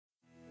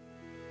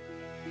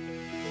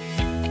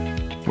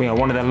We are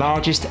one of the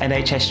largest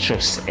NHS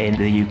trusts in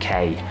the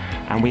UK,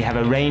 and we have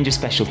a range of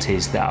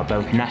specialties that are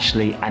both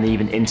nationally and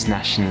even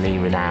internationally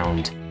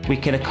renowned. We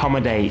can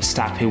accommodate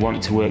staff who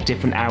want to work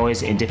different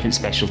hours in different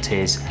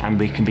specialties, and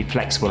we can be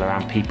flexible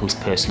around people's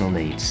personal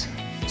needs.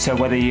 So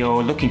whether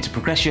you're looking to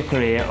progress your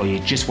career or you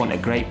just want a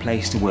great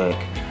place to work,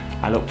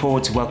 I look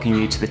forward to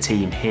welcoming you to the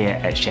team here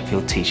at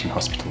Sheffield Teaching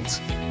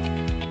Hospitals.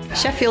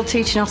 Sheffield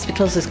Teaching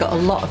Hospitals has got a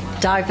lot of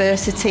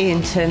diversity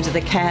in terms of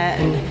the care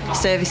and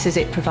services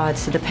it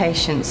provides to the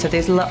patients. So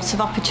there's lots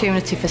of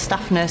opportunity for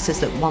staff nurses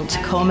that want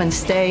to come and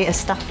stay as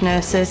staff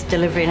nurses,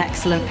 delivering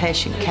excellent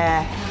patient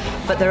care.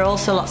 But there are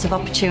also lots of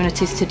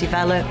opportunities to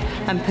develop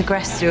and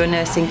progress through a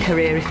nursing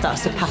career if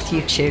that's the path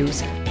you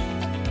choose.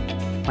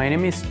 My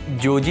name is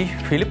Joji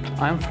Philip.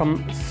 I'm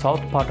from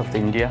south part of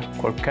India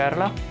called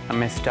Kerala.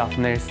 I'm a staff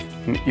nurse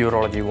in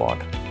urology ward.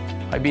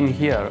 I've been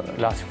here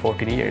last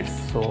 14 years,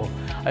 so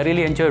I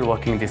really enjoyed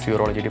working in this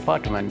urology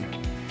department.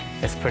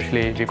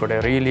 Especially we got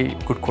a really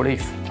good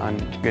colleagues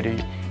and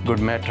very good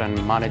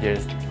matron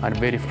managers and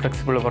very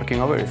flexible working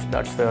hours.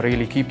 That's a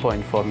really key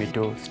point for me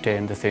to stay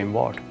in the same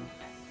ward.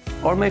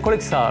 All my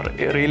colleagues are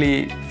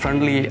really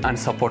friendly and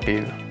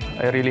supportive.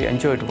 I really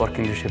enjoyed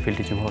working in the Sheffield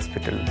Teaching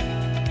Hospital.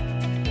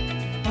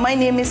 My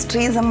name is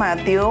Teresa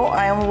Matthew.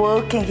 I am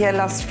working here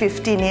last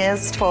 15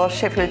 years for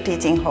Sheffield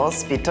Teaching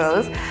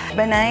Hospitals.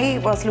 When I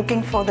was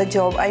looking for the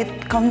job, I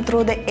come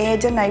through the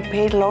agent, I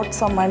paid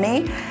lots of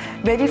money.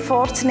 Very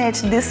fortunate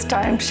this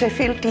time,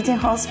 Sheffield Teaching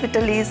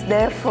Hospital is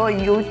there for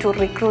you to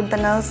recruit the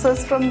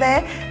nurses from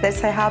there.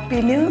 That's a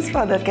happy news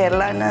for the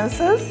Kerala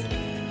nurses.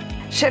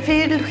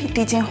 Sheffield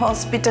Teaching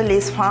Hospital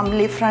is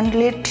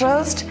family-friendly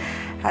trust.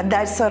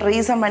 That's the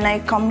reason when I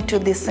come to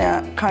this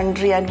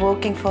country and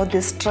working for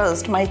this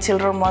trust. My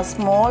children were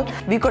small.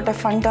 We got a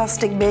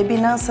fantastic baby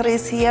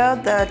nurseries here.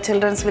 The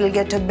children will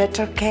get a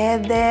better care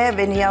there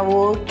when you are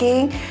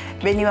working.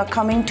 When you are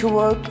coming to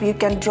work, you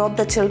can drop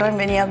the children.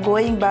 When you are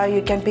going by,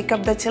 you can pick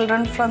up the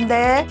children from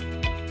there.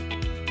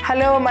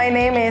 Hello, my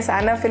name is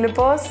Anna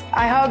Philippos.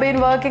 I have been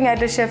working at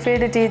the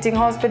Sheffield Teaching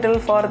Hospital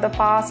for the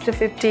past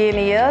 15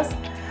 years.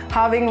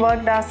 Having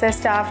worked as a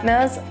staff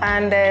nurse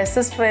and a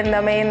sister in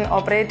the main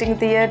operating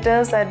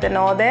theatres at the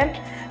Northern,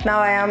 now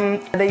I am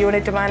the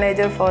unit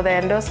manager for the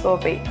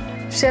endoscopy.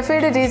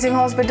 Sheffield Teaching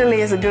Hospital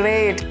is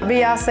great.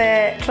 We as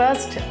a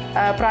trust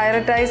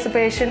prioritize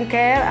patient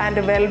care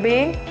and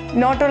well-being.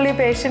 Not only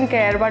patient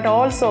care but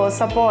also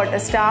support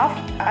staff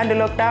and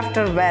looked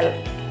after well.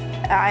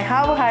 I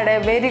have had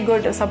a very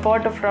good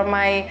support from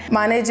my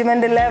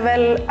management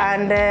level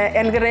and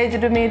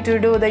encouraged me to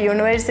do the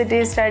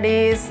university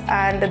studies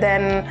and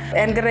then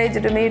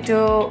encouraged me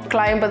to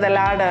climb the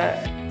ladder.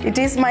 It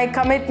is my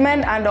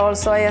commitment and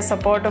also a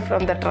support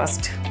from the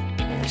trust.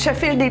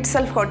 Sheffield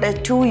itself got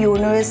two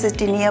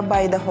universities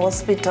nearby the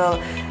hospital,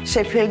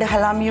 Sheffield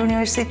Hallam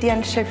University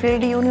and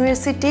Sheffield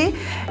University,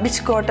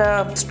 which got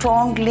a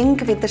strong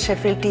link with the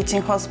Sheffield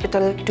Teaching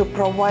Hospital to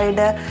provide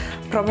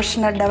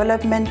professional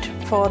development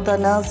for the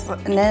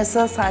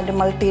nurses and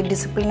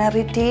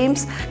multidisciplinary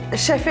teams.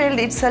 Sheffield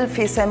itself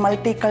is a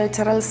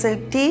multicultural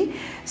city,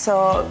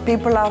 so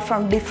people are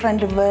from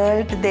different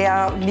world. They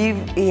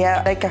live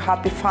here like a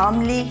happy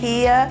family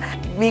here.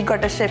 We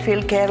got a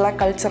Sheffield Kerala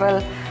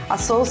Cultural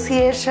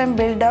Association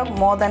built up.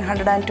 More than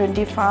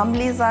 120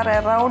 families are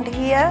around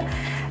here.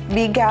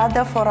 We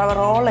gather for our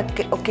all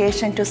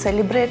occasion to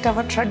celebrate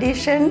our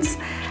traditions,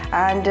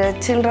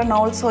 and children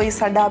also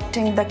is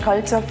adapting the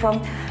culture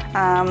from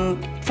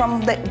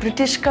the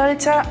British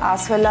culture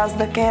as well as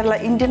the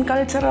Kerala Indian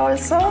culture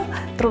also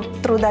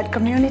through that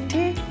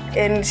community.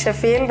 In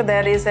Sheffield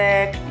there is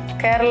a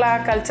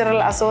Kerala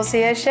Cultural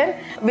Association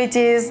which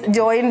is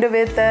joined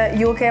with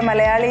UK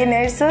Malayali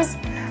nurses,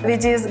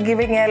 which is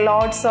giving a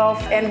lots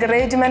of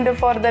encouragement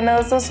for the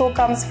nurses who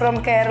comes from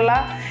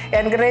Kerala,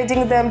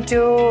 encouraging them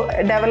to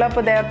develop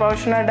their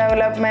professional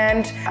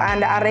development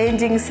and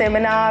arranging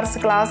seminars,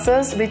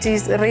 classes, which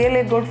is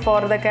really good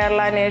for the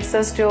Kerala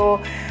nurses to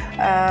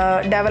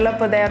develop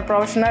their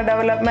professional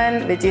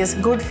development, which is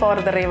good for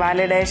the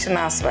revalidation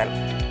as well.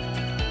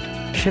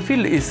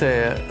 Sheffield is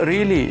a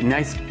really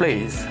nice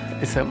place.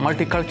 It's a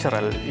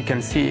multicultural. You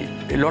can see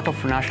a lot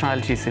of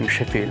nationalities in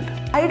Sheffield.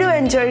 I do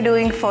enjoy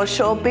doing for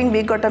shopping.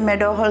 We got a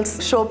Meadowhall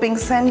shopping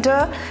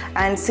center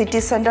and city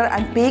center,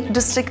 and Peak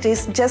District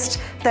is just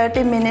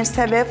 30 minutes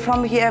away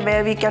from here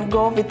where we can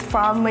go with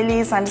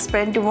families and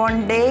spend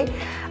one day.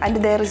 And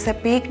there is a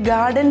Peak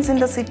Gardens in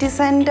the city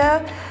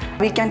center.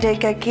 We can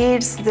take our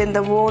kids in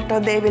the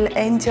water, they will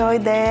enjoy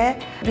there.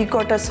 We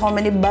got so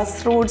many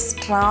bus routes,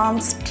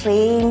 trams,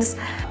 trains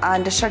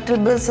and shuttle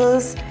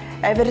buses.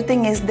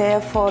 Everything is there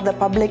for the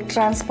public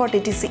transport.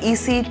 It is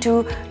easy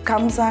to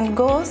comes and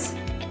goes.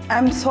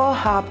 I'm so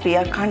happy.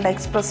 I can't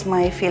express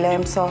my feeling.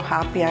 I'm so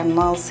happy I'm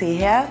nursing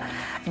here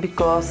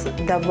because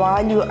the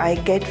value I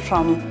get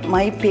from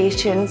my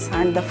patients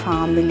and the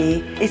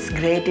family is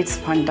great. It's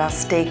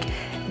fantastic.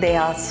 They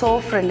are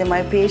so friendly.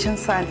 My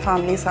patients and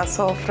families are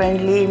so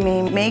friendly.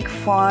 We make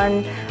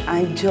fun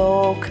and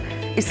joke.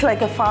 It's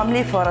like a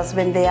family for us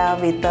when they are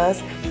with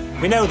us.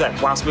 We know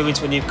that whilst moving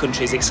to a new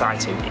country is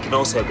exciting, it can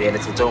also be a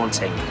little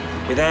daunting.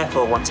 We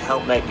therefore want to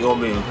help make your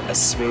move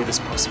as smooth as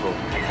possible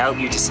and help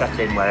you to settle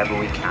in wherever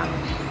we can.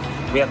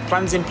 We have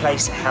plans in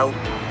place to help,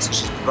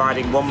 such as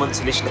providing 1 month's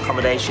initial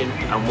accommodation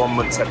and 1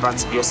 month's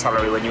advance of your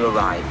salary when you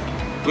arrive.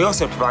 We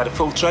also provide a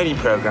full training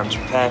programme to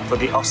prepare for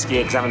the OSCE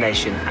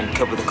examination and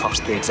cover the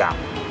cost of the exam.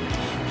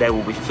 There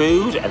will be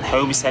food and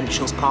home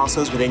essentials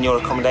parcels within your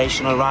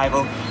accommodation on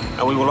arrival,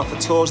 and we will offer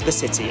tours of the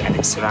city and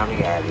its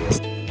surrounding areas.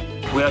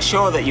 We are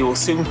sure that you will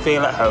soon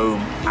feel at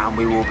home, and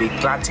we will be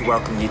glad to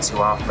welcome you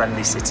to our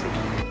friendly city.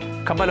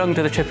 Come along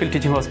to the Sheffield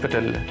Teaching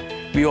Hospital.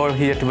 We are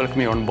here to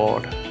welcome you on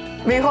board.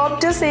 We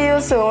hope to see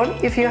you soon.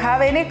 If you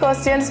have any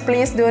questions,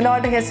 please do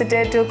not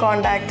hesitate to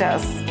contact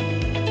us.